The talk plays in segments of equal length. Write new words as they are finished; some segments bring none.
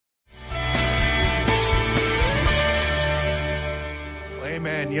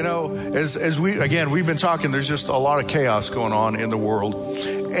Amen. You know, as we've been talking, there's just a lot of chaos going on in the world.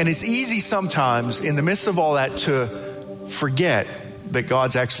 And it's easy sometimes in the midst of all that to forget that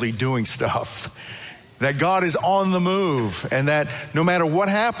God's actually doing stuff, that God is on the move, and that no matter what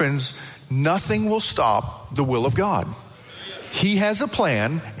happens, nothing will stop the will of God. He has a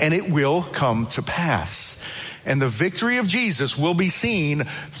plan, and it will come to pass. And the victory of Jesus will be seen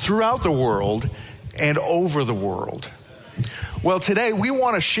throughout the world and over the world. Well, today we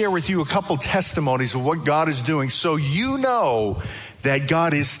want to share with you a couple testimonies of what God is doing so you know that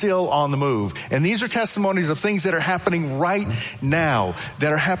God is still on the move. And these are testimonies of things that are happening right now,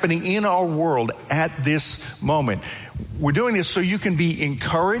 that are happening in our world at this moment. We're doing this so you can be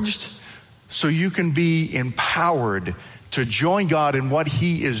encouraged, so you can be empowered to join God in what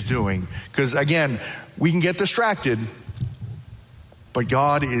He is doing. Because again, we can get distracted, but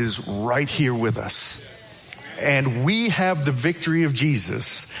God is right here with us. And we have the victory of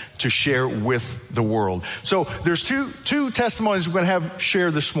Jesus to share with the world. So there's two testimonies we're going to have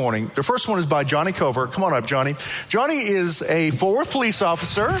shared this morning. The first one is by Johnny Kovar. Come on up, Johnny. Johnny is a Fort Worth police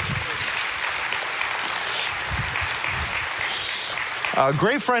officer. A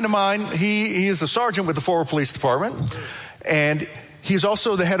great friend of mine. He is a sergeant with the Fort Worth Police Department. And he's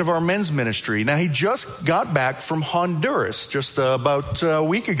also the head of our men's ministry. Now, he just got back from Honduras just about a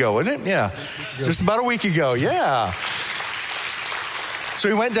week ago, isn't it? Yeah, just about a week ago. Yeah. So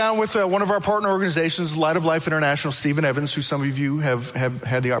he went down with one of our partner organizations, Light of Life International, Stephen Evans, who some of you have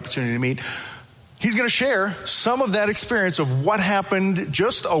had the opportunity to meet. He's going to share some of that experience of what happened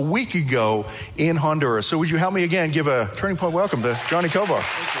just a week ago in Honduras. So would you help me again give a turning point welcome to Johnny Kovar?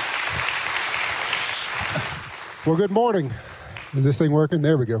 Well, good morning. Is this thing working?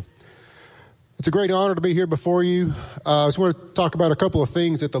 There we go. It's a great honor to be here before you. I just want to talk about a couple of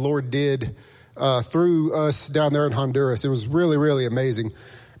things that the Lord did through us down there in Honduras. It was really, really amazing.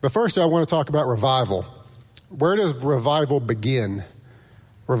 But first, I want to talk about revival. Where does revival begin?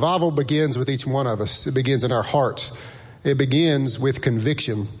 Revival begins with each one of us. It begins in our hearts. It begins with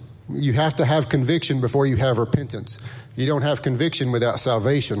conviction. You have to have conviction before you have repentance. You don't have conviction without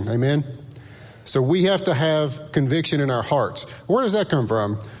salvation. Amen? So we have to have conviction in our hearts. Where does that come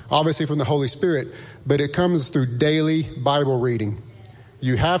from? Obviously from the Holy Spirit, but it comes through daily Bible reading.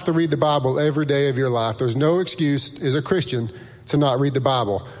 You have to read the Bible every day of your life. There's no excuse as a Christian to not read the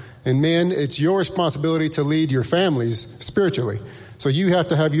Bible. And men, it's your responsibility to lead your families spiritually. So you have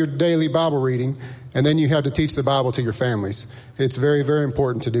to have your daily Bible reading, and then you have to teach the Bible to your families. It's very, very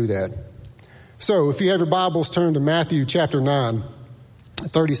important to do that. So if you have your Bibles, turn to Matthew chapter 9.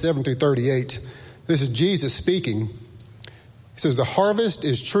 37 through 38. This is Jesus speaking. He says, "The harvest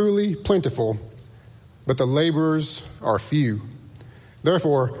is truly plentiful, but the laborers are few.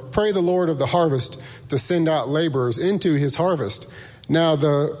 Therefore, pray the Lord of the harvest to send out laborers into his harvest." Now,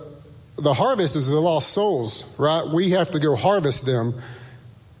 the harvest is the lost souls, right? We have to go harvest them,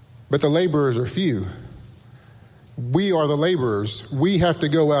 but the laborers are few. We are the laborers. We have to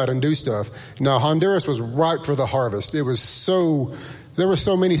go out and do stuff. Now, Honduras was ripe for the harvest. There were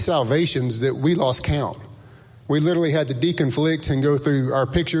so many salvations that we lost count. We literally had to deconflict and go through our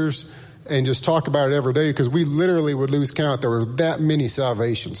pictures and just talk about it every day because we literally would lose count. There were that many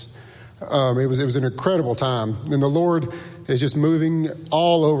salvations. It was an incredible time. And the Lord is just moving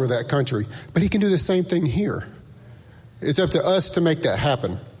all over that country. But He can do the same thing here. It's up to us to make that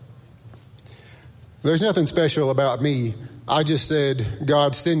happen. There's nothing special about me. I just said,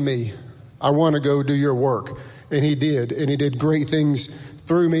 God, send me. I want to go do your work. And He did. And He did great things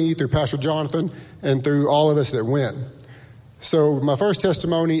through me, through Pastor Jonathan, and through all of us that went. So my first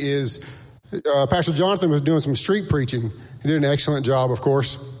testimony is Pastor Jonathan was doing some street preaching. He did an excellent job, of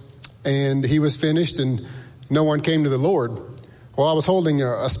course. And he was finished and no one came to the Lord. Well, I was holding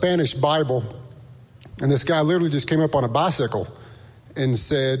a Spanish Bible. And this guy literally just came up on a bicycle and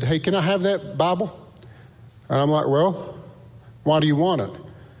said, "Hey, can I have that Bible?" And I'm like, "Well, why do you want it?"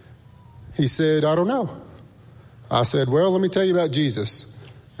 He said, "I don't know." I said, "Well, let me tell you about Jesus."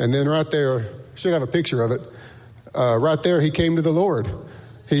 And then right there, should have a picture of it. Right there, he came to the Lord.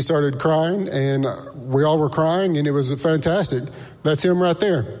 He started crying, and we all were crying, and it was fantastic. That's him right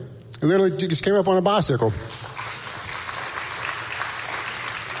there. He literally just came up on a bicycle.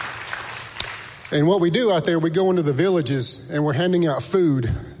 And what we do out there, we go into the villages, and we're handing out food.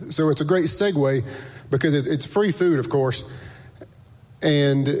 So it's a great segue because it's free food, of course.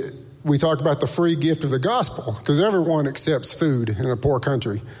 And we talk about the free gift of the gospel because everyone accepts food in a poor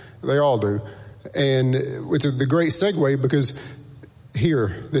country. They all do. And it's the great segue because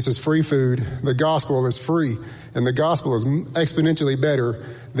here, this is free food. The gospel is free. And the gospel is exponentially better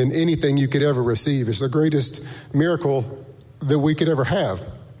than anything you could ever receive. It's the greatest miracle that we could ever have.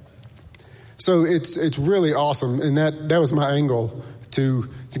 So it's really awesome, and that was my angle to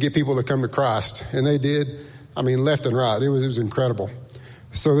get people to come to Christ, and they did. I mean, left and right. It was incredible.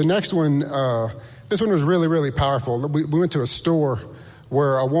 So the next one, this one was really, really powerful. We went to a store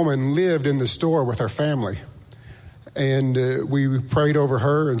where a woman lived in the store with her family, and we prayed over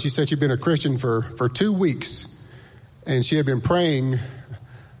her, and she said she'd been a Christian for 2 weeks, and she had been praying.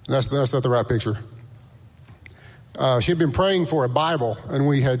 That's not the right picture. She had been praying for a Bible, and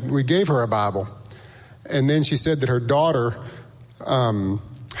we gave her a Bible. And then she said that her daughter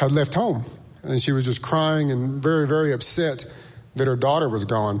had left home, and she was just crying and very, very upset that her daughter was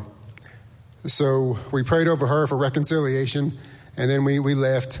gone. So we prayed over her for reconciliation, and then we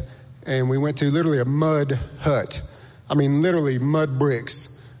left, and we went to literally a mud hut. I mean, literally mud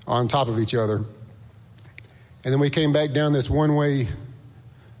bricks on top of each other. And then we came back down this one-way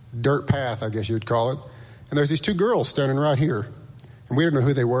dirt path, I guess you'd call it. And there's these two girls standing right here, and we didn't know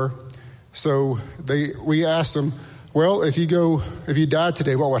who they were. So we asked them, well, if you died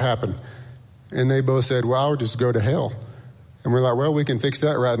today, what would happen? And they both said, well, I would just go to hell. And we're like, well, we can fix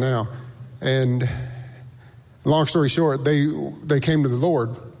that right now. And long story short, they came to the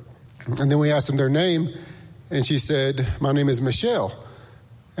Lord. And then we asked them their name, and she said, my name is Michelle.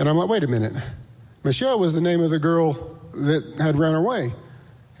 And I'm like, wait a minute. Michelle was the name of the girl that had run away.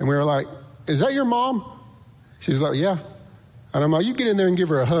 And we were like, is that your mom? She's like, yeah. And I'm like, you get in there and give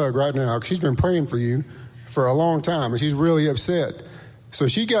her a hug right now, because she's been praying for you for a long time, and she's really upset. So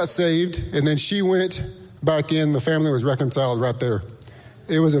she got saved, and then she went back in. The family was reconciled right there.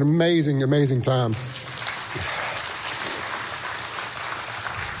 It was an amazing, amazing time.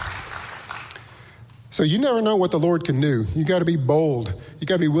 So you never know what the Lord can do. You got to be bold. You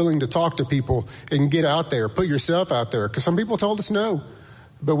got to be willing to talk to people and get out there, put yourself out there, because some people told us no.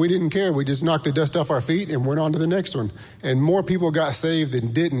 But we didn't care. We just knocked the dust off our feet and went on to the next one. And more people got saved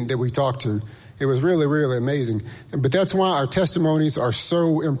than didn't that we talked to. It was really, really amazing. But that's why our testimonies are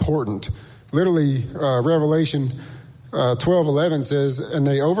so important. Literally, Revelation 12:11 says, and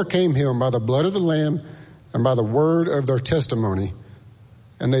they overcame him by the blood of the Lamb and by the word of their testimony.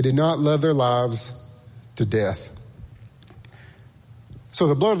 And they did not love their lives to death. So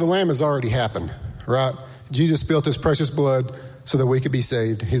the blood of the Lamb has already happened, right? Jesus spilled his precious blood so that we could be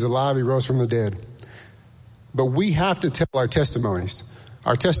saved. He's alive. He rose from the dead. But we have to tell our testimonies.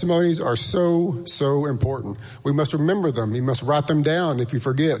 Our testimonies are so, so important. We must remember them. You must write them down if you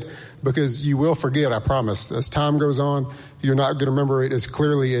forget, because you will forget, I promise. As time goes on, you're not going to remember it as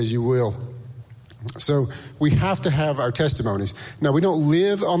clearly as you will. So we have to have our testimonies. Now, we don't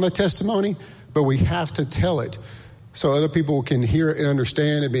live on the testimony, but we have to tell it so other people can hear it and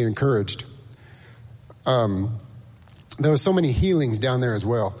understand and be encouraged. There were so many healings down there as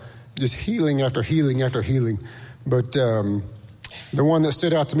well. Just healing after healing after healing. But the one that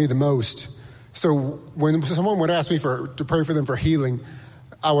stood out to me the most, so when someone would ask me to pray for them for healing,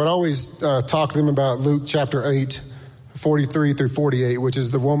 I would always talk to them about Luke chapter 8, 43 through 48, which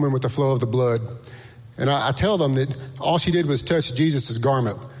is the woman with the flow of the blood. And I tell them that all she did was touch Jesus'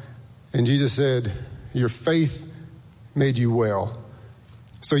 garment. And Jesus said, your faith made you well.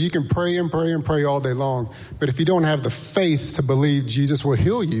 So you can pray and pray and pray all day long. But if you don't have the faith to believe Jesus will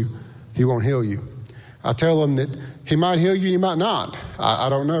heal you, he won't heal you. I tell them that he might heal you and he might not. I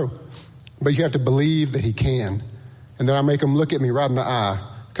don't know. But you have to believe that he can. And then I make them look at me right in the eye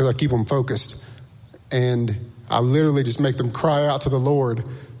because I keep them focused. And I literally just make them cry out to the Lord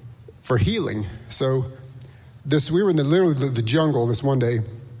for healing. So we were in the jungle this one day.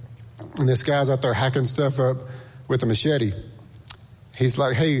 And this guy's out there hacking stuff up with a machete. He's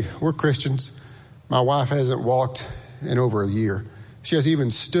like, hey, we're Christians. My wife hasn't walked in over a year. She hasn't even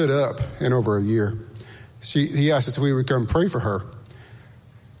stood up in over a year. He asked us if we would come pray for her.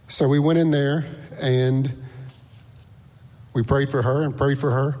 So we went in there and we prayed for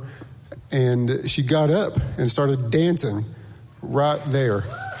her. And she got up and started dancing right there.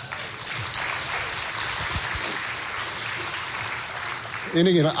 And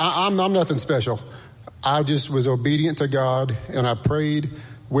again, I'm nothing special. I just was obedient to God, and I prayed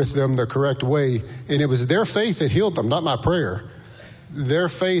with them the correct way. And it was their faith that healed them, not my prayer. Their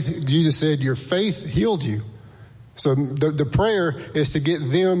faith, Jesus said, your faith healed you. So the prayer is to get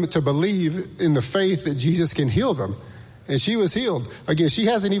them to believe in the faith that Jesus can heal them. And she was healed. Again, she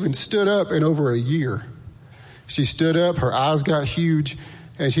hasn't even stood up in over a year. She stood up, her eyes got huge,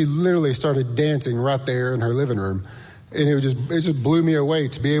 and she literally started dancing right there in her living room. And it just blew me away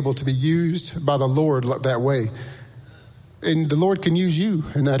to be able to be used by the Lord that way. And the Lord can use you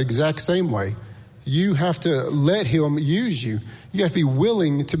in that exact same way. You have to let him use you. You have to be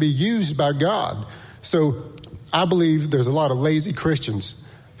willing to be used by God. So I believe there's a lot of lazy Christians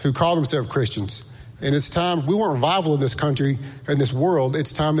who call themselves Christians. And it's time, we want revival in this country and this world.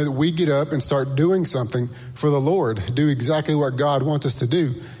 It's time that we get up and start doing something for the Lord, do exactly what God wants us to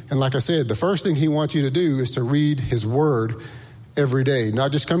do. And like I said, the first thing he wants you to do is to read his word every day,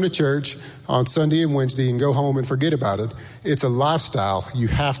 not just come to church on Sunday and Wednesday and go home and forget about it. It's a lifestyle. You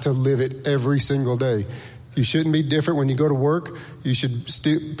have to live it every single day. You shouldn't be different when you go to work.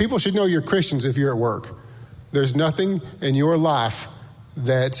 People should know you're Christians if you're at work. There's nothing in your life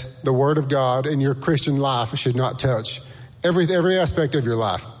that the Word of God and your Christian life should not touch. Every aspect of your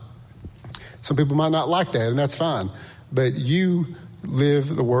life. Some people might not like that, and that's fine. But you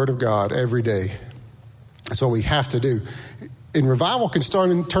live the Word of God every day. That's what we have to do. And revival can start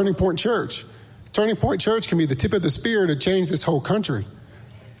in Turning Point Church. Turning Point Church can be the tip of the spear to change this whole country.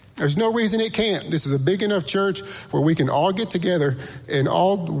 There's no reason it can't. This is a big enough church where we can all get together and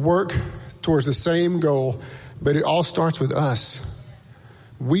all work towards the same goal, but it all starts with us.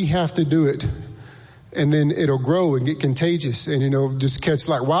 We have to do it, and then it'll grow and get contagious and, just catch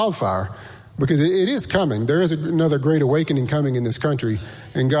like wildfire, because it is coming. There is another great awakening coming in this country,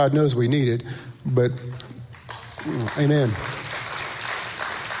 and God knows we need it, but amen.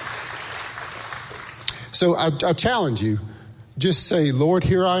 So I challenge you, just say, Lord,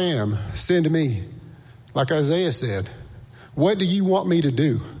 here I am, send me. Like Isaiah said, what do you want me to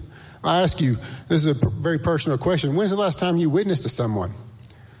do? I ask you, this is a very personal question. When's the last time you witnessed to someone?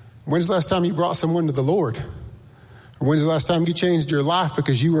 When's the last time you brought someone to the Lord? Or when's the last time you changed your life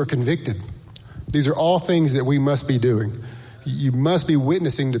because you were convicted? These are all things that we must be doing. You must be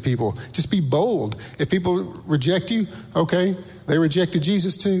witnessing to people. Just be bold. If people reject you, okay, they rejected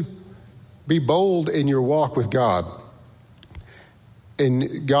Jesus too. Be bold in your walk with God.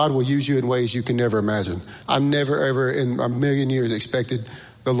 And God will use you in ways you can never imagine. I've never, ever in a million years expected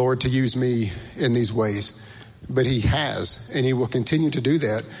the Lord to use me in these ways. But he has, and he will continue to do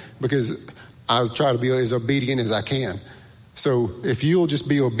that because I try to be as obedient as I can. So if you'll just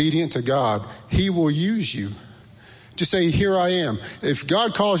be obedient to God, he will use you. Just say, here I am. If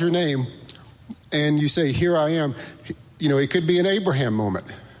God calls your name and you say, here I am, it could be an Abraham moment.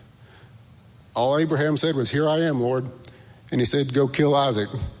 All Abraham said was, here I am, Lord. And he said, go kill Isaac.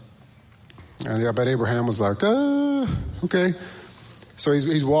 And I bet Abraham was like, okay. So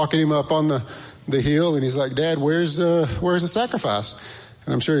he's walking him up on the hill, and he's like, Dad, where's the sacrifice?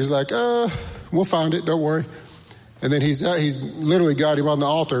 And I'm sure he's like, we'll find it, don't worry. And then he's literally got him on the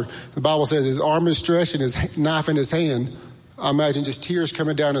altar. The Bible says his arm is stretched and his knife in his hand. I imagine just tears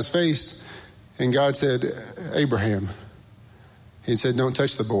coming down his face. And God said, Abraham. He said, don't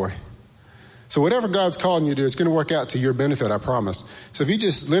touch the boy. So whatever God's calling you to do, it's going to work out to your benefit, I promise. So if you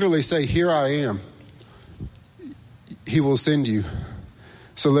just literally say, here I am, he will send you.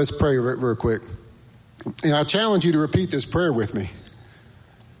 So let's pray real quick. And I challenge you to repeat this prayer with me.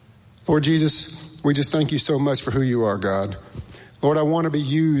 Lord Jesus, we just thank you so much for who you are, God. Lord, I want to be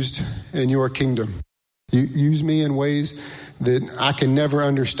used in your kingdom. You use me in ways that I can never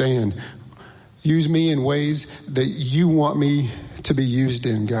understand. Use me in ways that you want me to be used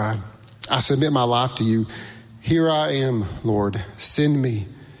in, God. I submit my life to you. Here I am, Lord. Send me.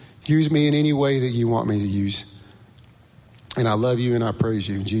 Use me in any way that you want me to use. And I love you and I praise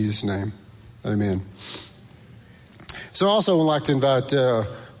you in Jesus' name. Amen. So I also would like to invite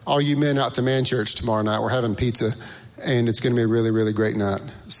all you men out to Man Church tomorrow night. We're having pizza, and it's going to be a really, really great night.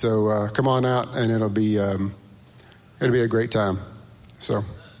 So come on out, and it'll be a great time. So,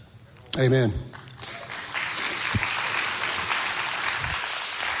 amen.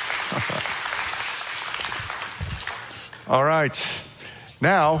 All right.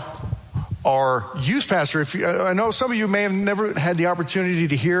 Now, our youth pastor, I know some of you may have never had the opportunity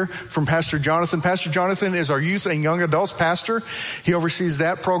to hear from Pastor Jonathan. Pastor Jonathan is our youth and young adults pastor. He oversees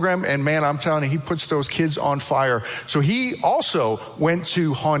that program, and man, I'm telling you, he puts those kids on fire. So he also went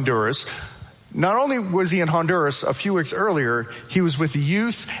to Honduras. Not only was he in Honduras a few weeks earlier, he was with the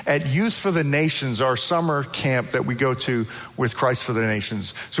youth at Youth for the Nations, our summer camp that we go to with Christ for the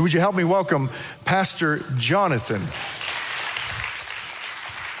Nations. So would you help me welcome Pastor Jonathan?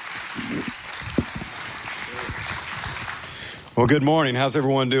 Well, good morning. How's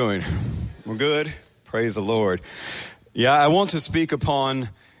everyone doing? Well, good. Praise the Lord. Yeah, I want to speak upon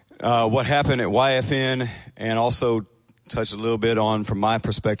what happened at YFN and also touch a little bit on from my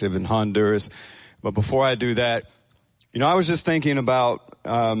perspective in Honduras. But before I do that, I was just thinking about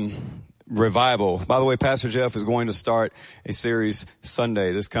revival. By the way, Pastor Jeff is going to start a series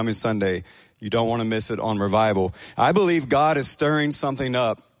this coming Sunday. You don't want to miss it on revival. I believe God is stirring something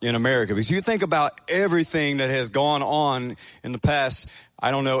up in America, because you think about everything that has gone on in the past,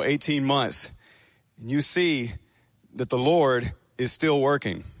 18 months. you see that the Lord is still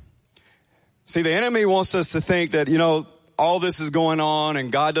working. See, the enemy wants us to think that, all this is going on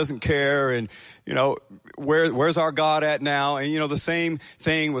and God doesn't care and, where's our God at now? And, the same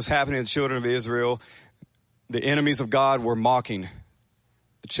thing was happening to the children of Israel. The enemies of God were mocking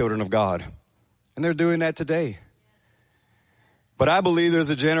the children of God. And they're doing that today. But I believe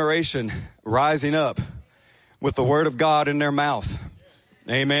there's a generation rising up with the word of God in their mouth.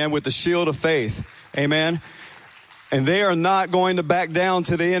 Amen. With the shield of faith. Amen. And they are not going to back down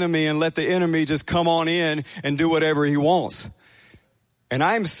to the enemy and let the enemy just come on in and do whatever he wants. And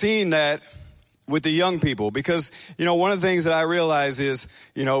I'm seeing that with the young people because, one of the things that I realize is,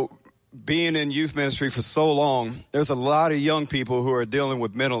 being in youth ministry for so long, there's a lot of young people who are dealing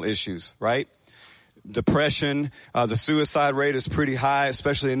with mental issues, right? Depression, the suicide rate is pretty high,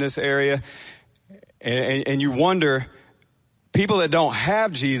 especially in this area. And you wonder, people that don't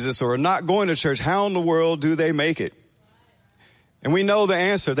have Jesus or are not going to church, how in the world do they make it? And we know the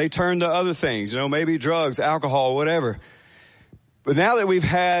answer. They turn to other things, maybe drugs, alcohol, whatever. But now that we've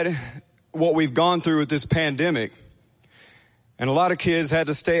had what we've gone through with this pandemic, and a lot of kids had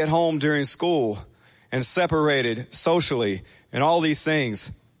to stay at home during school and separated socially and all these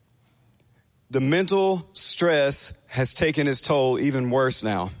things, the mental stress has taken its toll even worse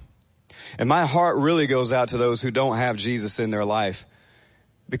now. And my heart really goes out to those who don't have Jesus in their life.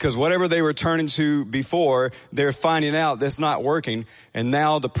 Because whatever they were turning to before, they're finding out that's not working. And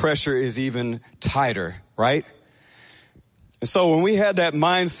now the pressure is even tighter, right? And so when we had that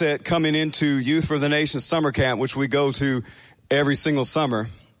mindset coming into Youth for the Nation summer camp, which we go to every single summer,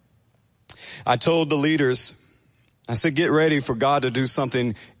 I told the leaders, I said, get ready for God to do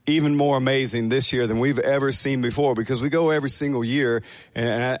something even more amazing this year than we've ever seen before, because we go every single year,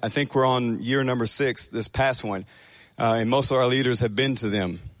 and I think we're on year number 6, this past one, and most of our leaders have been to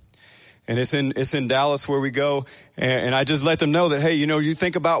them. And it's in Dallas where we go, and I just let them know that, hey, you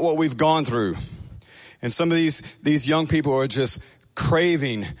think about what we've gone through. And some of these young people are just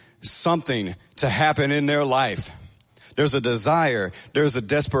craving something to happen in their life. There's a desire, there's a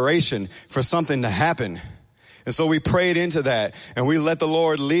desperation for something to happen. And so we prayed into that and we let the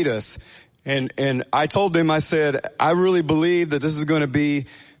Lord lead us. And I told them, I said, I really believe that this is going to be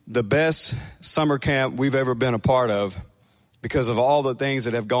the best summer camp we've ever been a part of because of all the things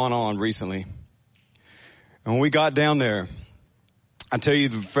that have gone on recently. And when we got down there, I tell you,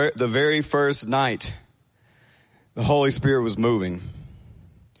 the very first night, the Holy Spirit was moving.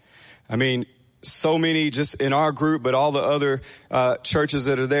 I mean, so many just in our group, but all the other churches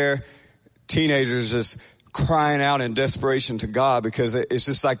that are there, teenagers just crying out in desperation to God because it's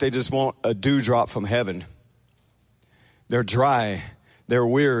just like they just want a dewdrop from heaven. They're dry. They're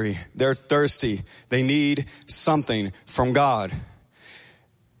weary. They're thirsty. They need something from God.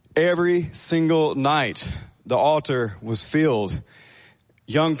 Every single night, the altar was filled.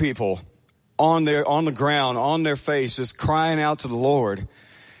 Young people on the ground, on their face, just crying out to the Lord.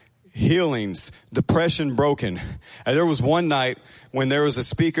 Healings, depression broken. And there was one night when there was a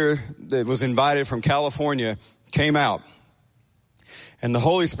speaker that was invited from California, came out. And the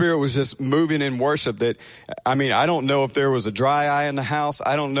Holy Spirit was just moving in worship I don't know if there was a dry eye in the house.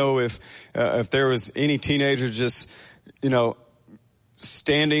 I don't know if there was any teenager just,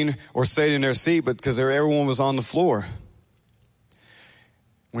 standing or sitting in their seat, but because everyone was on the floor.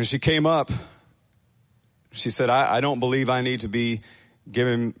 When she came up, she said, I don't believe I need to be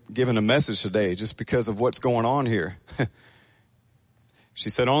given a message today just because of what's going on here. She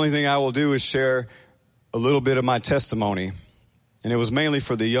said, only thing I will do is share a little bit of my testimony. And it was mainly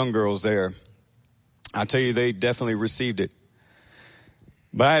for the young girls there. I tell you, they definitely received it.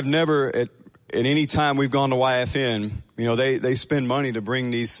 But I have never, at any time we've gone to YFN, they spend money to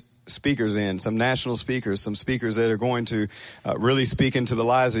bring these speakers in, some national speakers, some speakers that are going to really speak into the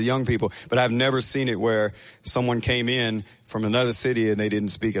lives of young people. But I've never seen it where someone came in from another city and they didn't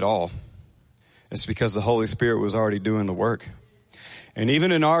speak at all. It's because the Holy Spirit was already doing the work. And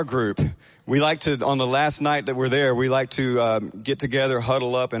even in our group, we like to, on the last night that we're there, we like to get together,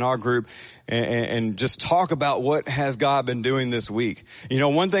 huddle up in our group and just talk about what has God been doing this week.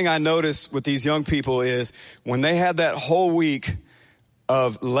 One thing I noticed with these young people is when they have that whole week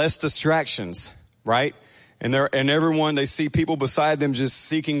of less distractions, right? And everyone, they see people beside them just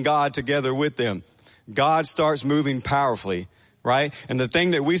seeking God together with them. God starts moving powerfully, right? And the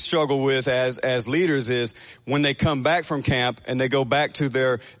thing that we struggle with as leaders is when they come back from camp and they go back to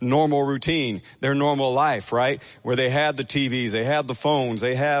their normal routine, their normal life, right? Where they have the TVs, they have the phones,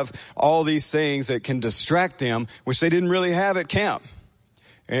 they have all these things that can distract them, which they didn't really have at camp.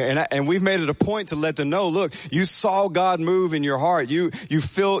 And we've made it a point to let them know, look, you saw God move in your heart. You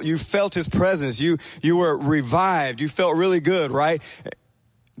felt his presence. You were revived. You felt really good, right?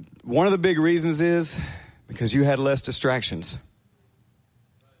 One of the big reasons is because you had less distractions.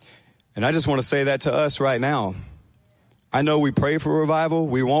 And I just want to say that to us right now. I know we pray for revival.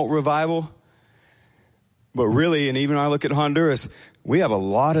 We want revival. But really, and even when I look at Honduras, we have a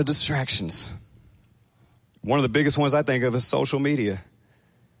lot of distractions. One of the biggest ones I think of is social media.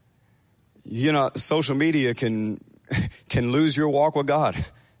 You know, social media can lose your walk with God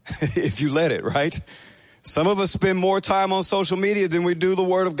if you let it, right? Some of us spend more time on social media than we do the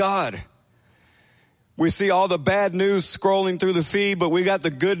Word of God. We see all the bad news scrolling through the feed, but we got the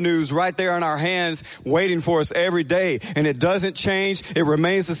good news right there in our hands waiting for us every day. And it doesn't change. It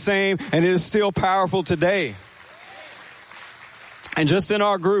remains the same, and it is still powerful today. And just in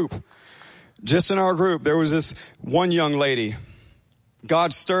our group, there was this one young lady.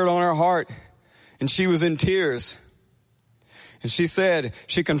 God stirred on her heart, and she was in tears. And she said,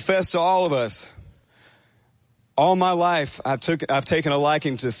 she confessed to all of us, all my life I've taken a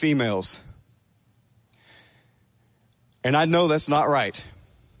liking to females. And I know that's not right.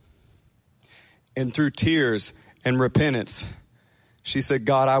 And through tears and repentance, she said,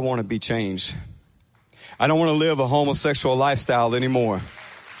 God, I want to be changed. I don't want to live a homosexual lifestyle anymore.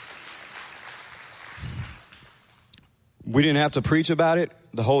 We didn't have to preach about it.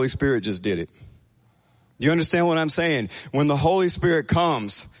 The Holy Spirit just did it. You understand what I'm saying? When the Holy Spirit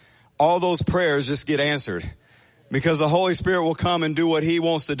comes, all those prayers just get answered. Because the Holy Spirit will come and do what he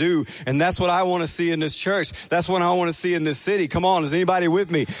wants to do. And that's what I want to see in this church. That's what I want to see in this city. Come on, is anybody with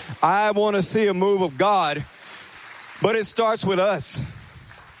me? I want to see a move of God, but it starts with us.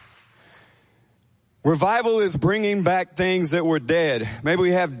 Revival is bringing back things that were dead. Maybe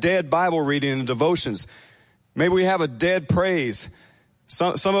we have dead Bible reading and devotions. Maybe we have a dead praise.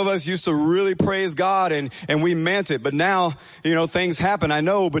 Some of us used to really praise God and we meant it, but now, you know, things happen. I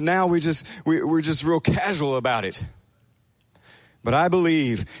know, but now we're just real casual about it. But I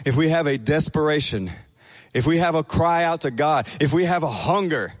believe if we have a desperation, if we have a cry out to God, if we have a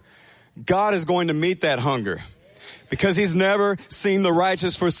hunger, God is going to meet that hunger. Because he's never seen the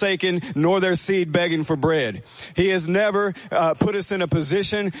righteous forsaken, nor their seed begging for bread. He has never put us in a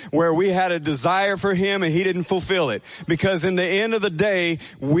position where we had a desire for him and he didn't fulfill it. Because in the end of the day,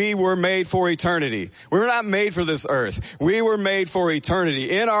 we were made for eternity. We were not made for this earth. We were made for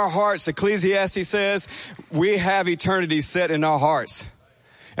eternity. In our hearts, Ecclesiastes says, we have eternity set in our hearts.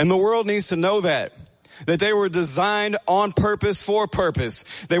 And the world needs to know that they were designed on purpose for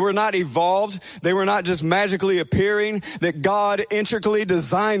purpose. They were not evolved. They were not just magically appearing, that God intricately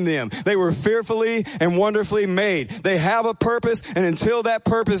designed them. They were fearfully and wonderfully made. They have a purpose, and until that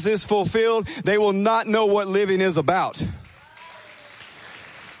purpose is fulfilled, they will not know what living is about.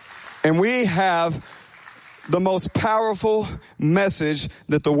 And we have the most powerful message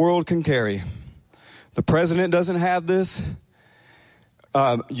that the world can carry. The president doesn't have this.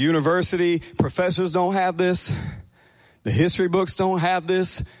 University professors don't have this. The history books don't have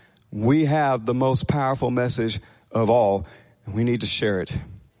this. We have the most powerful message of all, and we need to share it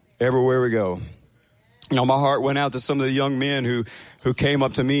everywhere we go. You know, my heart went out to some of the young men who came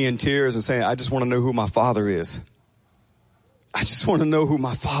up to me in tears and saying, I just want to know who my father is. I just want to know who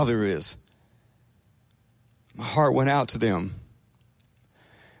my father is. My heart went out to them.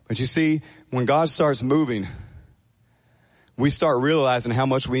 But you see, when God starts moving, we start realizing how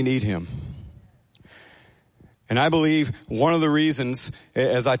much we need him. And I believe one of the reasons,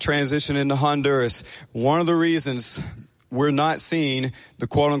 as I transition into Honduras, one of the reasons we're not seeing the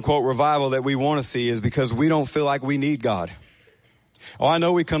quote-unquote revival that we want to see is because we don't feel like we need God. Oh, I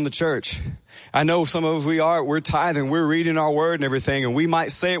know we come to church. I know some of us we're tithing, we're reading our word and everything, and we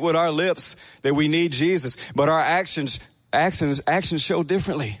might say it with our lips that we need Jesus, but our actions show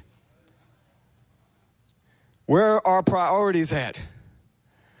differently. Where are our priorities at?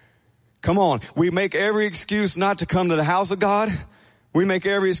 Come on. We make every excuse not to come to the house of God. We make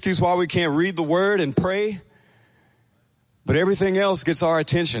every excuse why we can't read the word and pray. But everything else gets our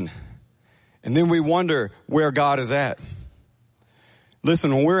attention. And then we wonder where God is at.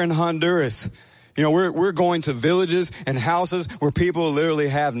 Listen, when we're in Honduras, you know, we're going to villages and houses where people literally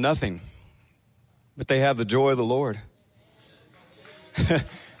have nothing. But they have the joy of the Lord.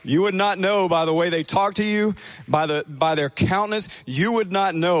 You would not know by the way they talk to you, by their countenance, you would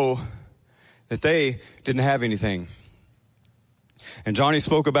not know that they didn't have anything. And Johnny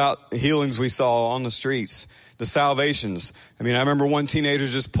spoke about the healings we saw on the streets, the salvations. I mean, I remember one teenager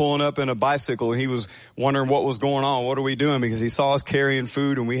just pulling up in a bicycle and he was wondering what was going on. What are we doing? Because he saw us carrying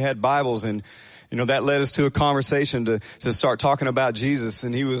food and we had Bibles and That led us to a conversation to start talking about Jesus.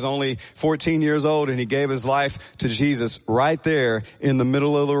 And he was only 14 years old, and he gave his life to Jesus right there in the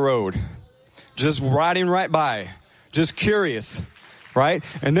middle of the road. Just riding right by, just curious, right?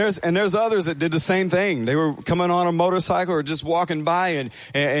 And there's others that did the same thing. They were coming on a motorcycle or just walking by and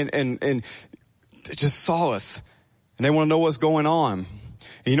they just saw us, and they want to know what's going on.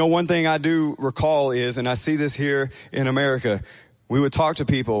 And one thing I do recall is, and I see this here in America, we would talk to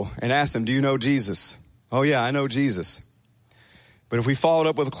people and ask them, do you know Jesus? Oh yeah, I know Jesus. But if we followed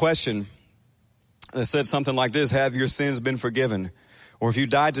up with a question that said something like this, have your sins been forgiven? Or if you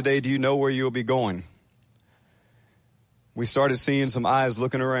died today, do you know where you'll be going? We started seeing some eyes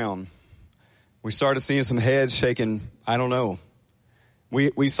looking around. We started seeing some heads shaking, I don't know.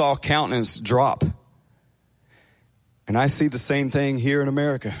 We saw countenance drop. And I see the same thing here in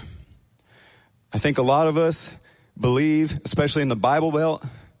America. I think a lot of us believe, especially in the Bible Belt,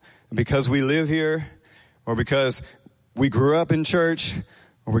 because we live here, or because we grew up in church,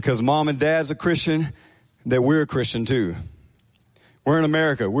 or because mom and dad's a Christian, that we're a Christian too. We're in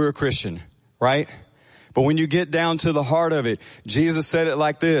America, we're a Christian, right? But when you get down to the heart of it, Jesus said it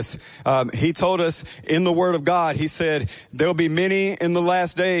like this. He told us in the Word of God, he said, there'll be many in the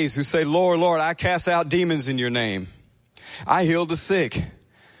last days who say, Lord, Lord, I cast out demons in your name. I healed the sick.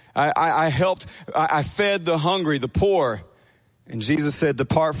 I helped, I fed the hungry, the poor. And Jesus said,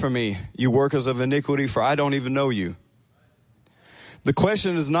 depart from me, you workers of iniquity, for I don't even know you. The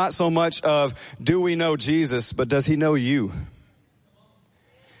question is not so much of, do we know Jesus, but does he know you?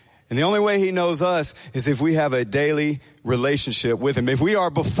 And the only way he knows us is if we have a daily relationship with him. If we are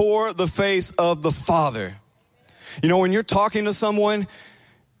before the face of the Father. When you're talking to someone,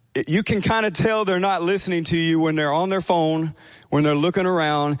 you can kind of tell they're not listening to you when they're on their phone, when they're looking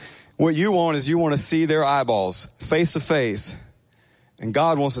around. What you want is you want to see their eyeballs face to face. And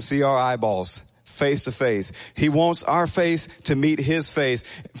God wants to see our eyeballs face to face. He wants our face to meet his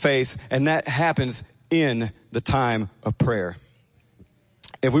face, and that happens in the time of prayer.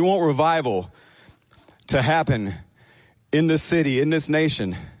 If we want revival to happen in this city, in this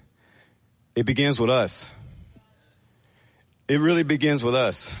nation, it begins with us. It really begins with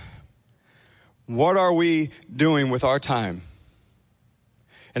us. What are we doing with our time?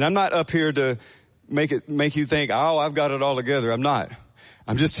 And I'm not up here to make you think, oh, I've got it all together. I'm not.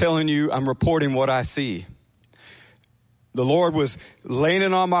 I'm just telling you, I'm reporting what I see. The Lord was laying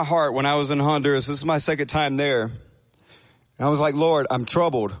it on my heart when I was in Honduras. This is my second time there. And I was like, Lord, I'm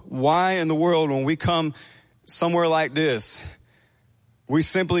troubled. Why in the world, when we come somewhere like this, we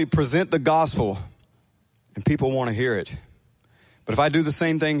simply present the gospel and people want to hear it? But if I do the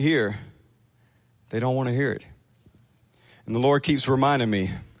same thing here, they don't want to hear it. And the Lord keeps reminding me,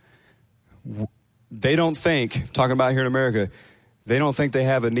 they don't think, talking about here in America, they don't think they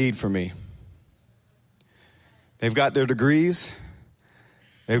have a need for me. They've got their degrees.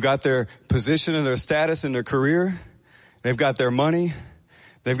 They've got their position and their status in their career. They've got their money.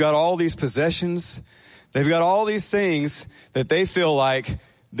 They've got all these possessions. They've got all these things that they feel like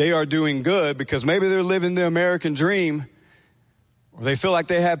they are doing good because maybe they're living the American dream, or they feel like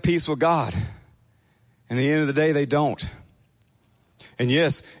they have peace with God. And at the end of the day, they don't. And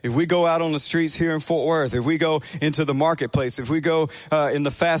yes, if we go out on the streets here in Fort Worth, if we go into the marketplace, if we go in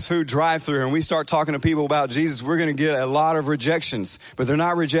the fast food drive-thru and we start talking to people about Jesus, we're going to get a lot of rejections. But they're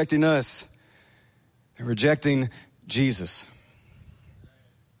not rejecting us. They're rejecting Jesus.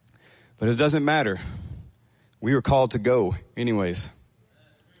 But it doesn't matter. We were called to go anyways.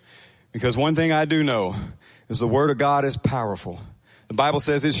 Because one thing I do know is the Word of God is powerful. The Bible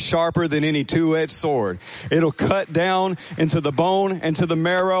says it's sharper than any two-edged sword. It'll cut down into the bone and to the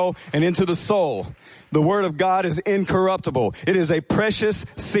marrow and into the soul. The Word of God is incorruptible. It is a precious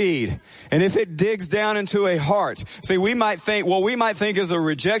seed. And if it digs down into a heart, see, what we might think is a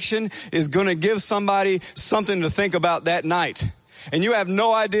rejection is going to give somebody something to think about that night. And you have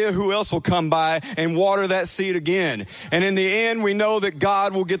no idea who else will come by and water that seed again. And in the end, we know that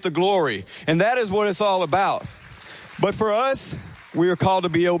God will get the glory. And that is what it's all about. But for us, we are called to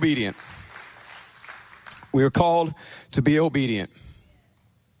be obedient. We are called to be obedient.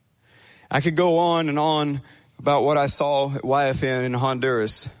 I could go on and on about what I saw at YFN in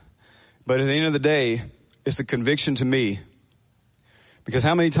Honduras. But at the end of the day, it's a conviction to me. Because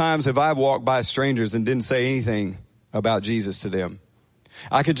how many times have I walked by strangers and didn't say anything about Jesus to them?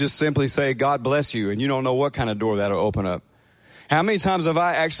 I could just simply say, God bless you, and you don't know what kind of door that'll open up. How many times have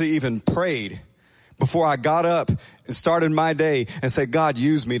I actually even prayed before I got up and started my day and said, God,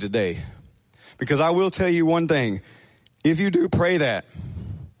 use me today? Because I will tell you one thing. If you do pray that,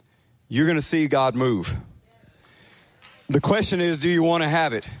 you're going to see God move. The question is, do you want to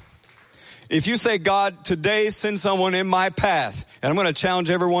have it? If you say, God, today send someone in my path, and I'm going to challenge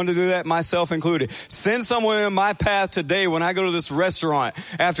everyone to do that, myself included. Send someone in my path today when I go to this restaurant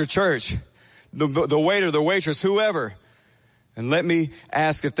after church, the waiter, the waitress, whoever, and let me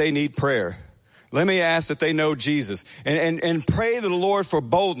ask if they need prayer. Let me ask if they know Jesus, and pray to the Lord for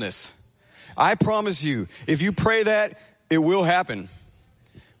boldness. I promise you, if you pray that, it will happen.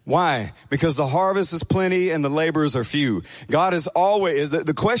 Why? Because the harvest is plenty and the laborers are few. God is always,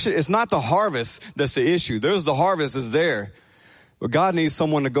 the question is not the harvest that's the issue. There's the harvest is there. But God needs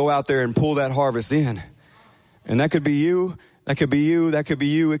someone to go out there and pull that harvest in. And that could be you, that could be you, that could be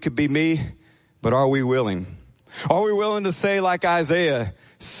you, it could be me. But are we willing? Are we willing to say like Isaiah,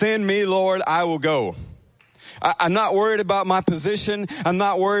 send me, Lord, I will go. I'm not worried about my position. I'm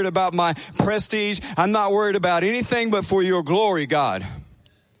not worried about my prestige. I'm not worried about anything but for your glory, God.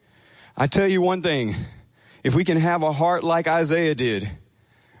 I tell you one thing, if we can have a heart like Isaiah did,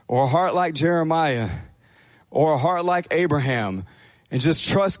 or a heart like Jeremiah, or a heart like Abraham, and just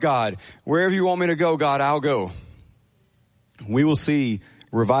trust God, wherever you want me to go, God, I'll go. We will see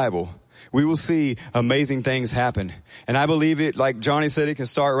revival. We will see amazing things happen. And I believe it, like Johnny said, it can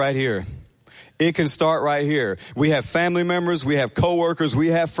start right here. It can start right here. We have family members, we have coworkers, we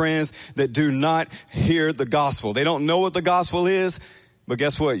have friends that do not hear the gospel. They don't know what the gospel is. But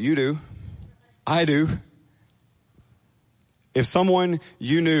guess what? You do. I do. If someone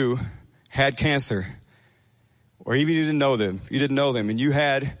you knew had cancer, or even you didn't know them, and you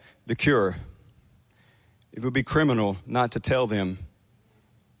had the cure, it would be criminal not to tell them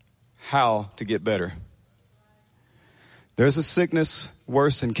how to get better. There's a sickness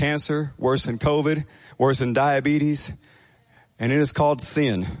worse than cancer, worse than COVID, worse than diabetes, and it is called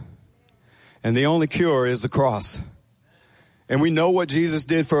sin. And the only cure is the cross. And we know what Jesus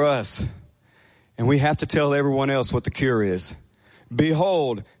did for us. And we have to tell everyone else what the cure is.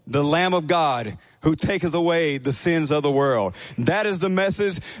 Behold, the Lamb of God who taketh away the sins of the world. That is the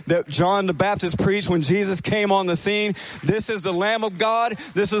message that John the Baptist preached when Jesus came on the scene. This is the Lamb of God.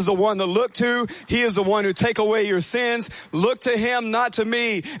 This is the one to look to. He is the one who take away your sins. Look to him, not to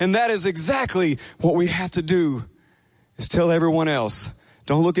me. And that is exactly what we have to do, is tell everyone else,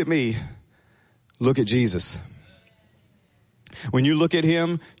 don't look at me. Look at Jesus. When you look at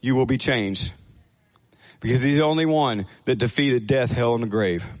him, you will be changed. Because he's the only one that defeated death, hell, and the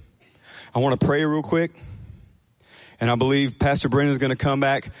grave. I want to pray real quick. And I believe Pastor Brendan's going to come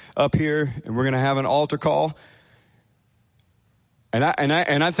back up here and we're going to have an altar call. And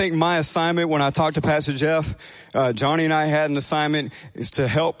I think my assignment when I talked to Pastor Jeff, Johnny and I had an assignment is to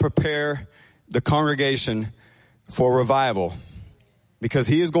help prepare the congregation for revival. Because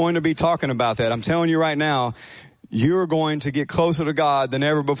he is going to be talking about that. I'm telling you right now, you're going to get closer to God than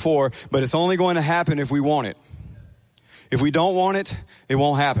ever before, but it's only going to happen if we want it. If we don't want it, it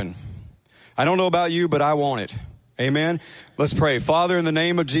won't happen. I don't know about you, but I want it. Amen. Let's pray. Father, in the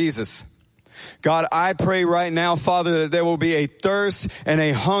name of Jesus, God, I pray right now, Father, that there will be a thirst and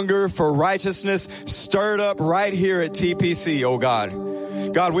a hunger for righteousness stirred up right here at TPC, oh God.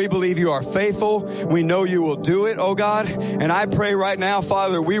 God, we believe you are faithful. We know you will do it, oh God. And I pray right now,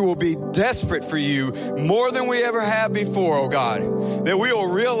 Father, we will be desperate for you more than we ever have before, oh God. That we will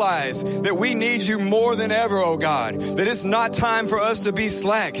realize that we need you more than ever, oh God. That it's not time for us to be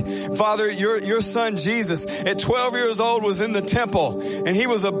slack. Father, your son Jesus at 12 years old was in the temple and he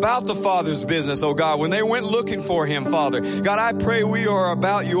was about the Father's business, oh God. When they went looking for him, Father, God, I pray we are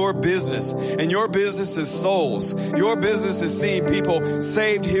about your business, and your business is souls. Your business is seeing people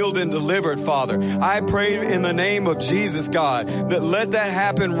saved, healed, and delivered, Father. I pray in the name of Jesus, God, that let that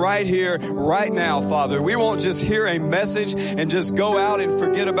happen right here, right now, Father. We won't just hear a message and just go out and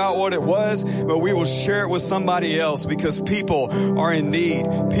forget about what it was, but we will share it with somebody else because people are in need.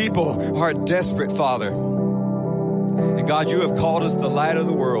 People are desperate, Father. And God, you have called us the light of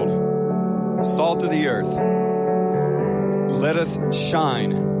the world, salt of the earth. Let us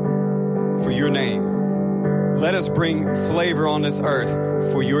shine for your name. Let us bring flavor on this earth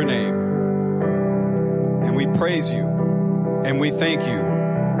for your name. And we praise you and we thank you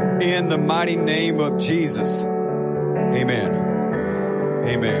in the mighty name of Jesus. Amen.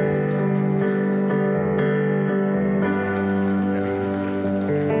 Amen.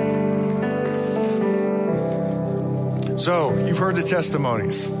 So, you've heard the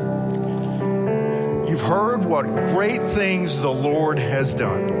testimonies. You've heard what great things the Lord has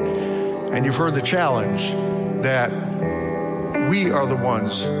done. And you've heard the challenge that we are the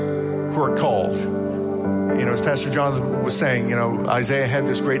ones who are called. You know, as Pastor John was saying, you know, Isaiah had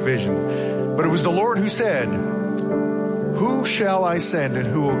this great vision. But it was the Lord who said, "Who shall I send and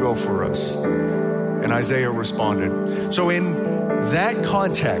who will go for us?" And Isaiah responded. So in that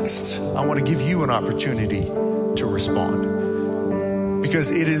context, I want to give you an opportunity to respond. Because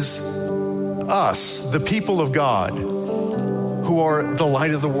it is us, the people of God, who are the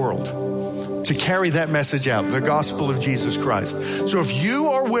light of the world, to carry that message out, the gospel of Jesus Christ. So if you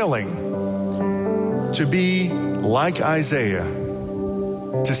are willing to be like Isaiah,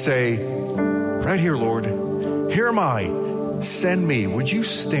 to say, right here, Lord, here am I, send me. Would you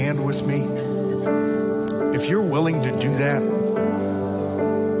stand with me? If you're willing to do that,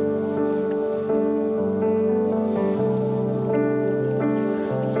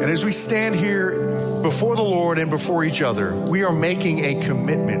 and as we stand here before the Lord and before each other, we are making a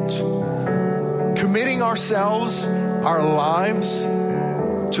commitment, committing ourselves, our lives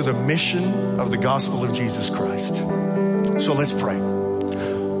to the mission of the gospel of Jesus Christ. So let's pray.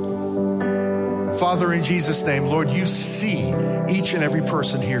 Father, in Jesus' name, Lord, you see each and every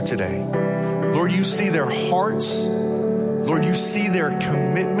person here today. Lord, you see their hearts. Lord, you see their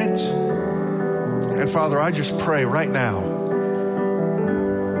commitment. And Father, I just pray right now,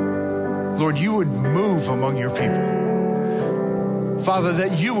 Lord, you would move among your people. Father,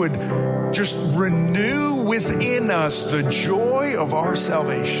 that you would just renew within us the joy of our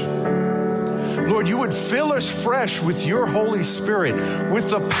salvation. Lord, you would fill us fresh with your Holy Spirit, with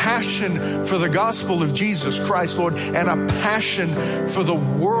the passion for the gospel of Jesus Christ, Lord, and a passion for the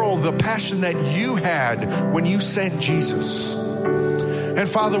world, the passion that you had when you sent Jesus. And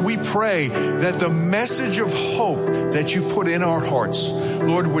Father, we pray that the message of hope that you put in our hearts,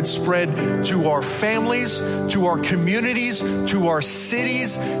 Lord, would spread to our families, to our communities, to our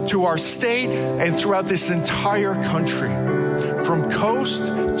cities, to our state, and throughout this entire country, from coast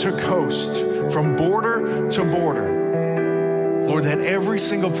to coast, from border to border. Lord, that every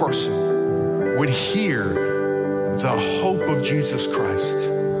single person would hear the hope of Jesus Christ.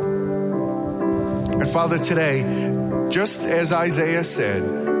 And Father, today, just as Isaiah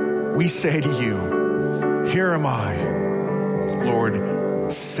said, we say to you, here am I,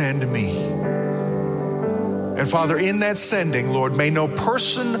 Lord, send me. And Father, in that sending, Lord, may no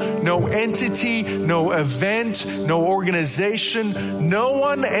person, no entity, no event, no organization, no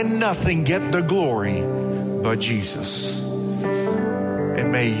one and nothing get the glory but Jesus.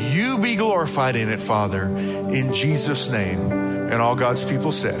 And may you be glorified in it, Father, in Jesus' name. And all God's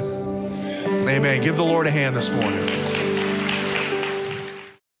people said, amen. Give the Lord a hand this morning.